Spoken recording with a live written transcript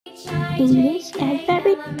English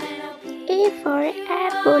alphabet. A for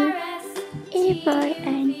apple, A for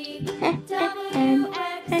ant, ant.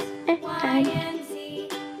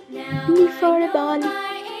 B for ball,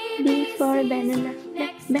 B for banana,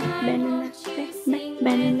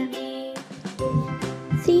 banana.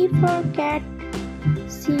 C for cat,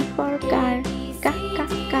 C for car,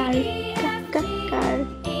 car.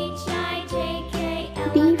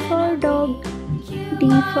 D for dog, D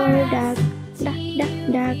for duck,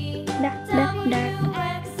 duck.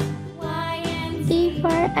 E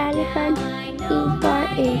for elephant, E for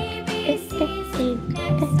egg, egg.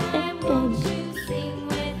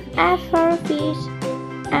 F for fish,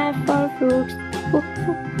 F for fruits,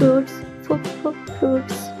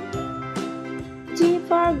 fruits. G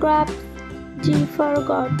for grapes, G for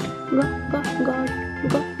goat.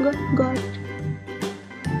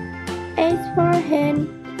 H for hen,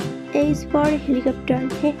 H for helicopter,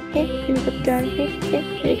 helicopter.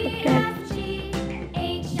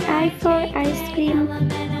 I for ice cream,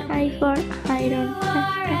 I for iron.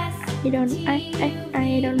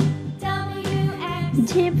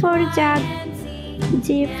 J for jug, J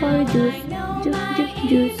for juice.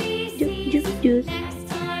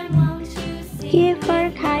 K for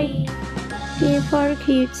kite, K for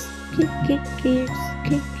kids.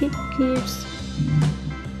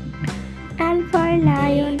 L for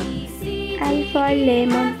lion, L for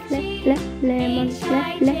lemon.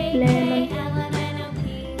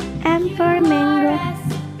 M for mango,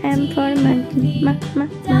 M for monkey.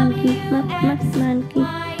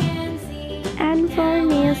 N for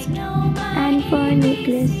nest, N for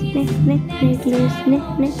necklace.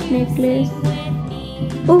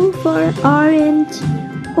 O for orange,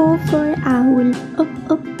 O for owl.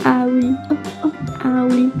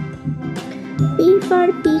 P for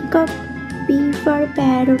peacock, P for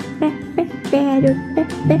parrot.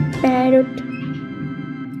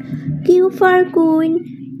 Q for queen,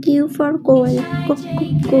 Q for coal.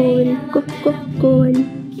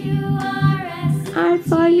 R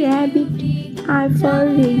for rabbit, R for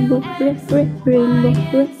rainbow.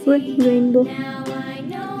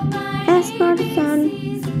 S for sun,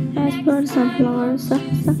 S for sunflower.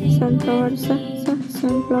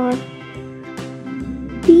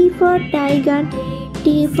 T for tiger, T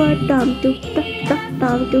for tomtoom.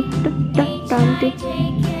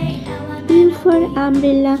 U for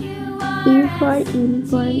umbrella, U for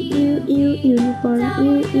uniform.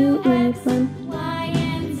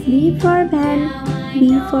 V for van, V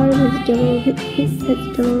for vegetable.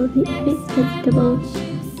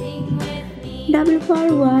 W for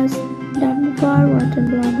was, W for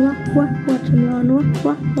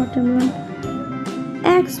watermelon.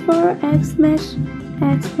 X for Xmas,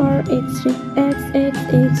 X for X-ray.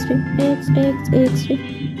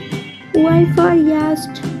 Y for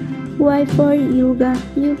yacht, Y for yoga.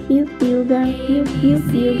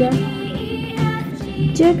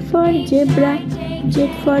 Z for zebra, Z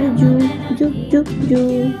for zoo.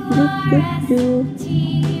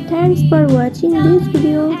 Thanks for watching this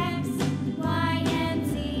video.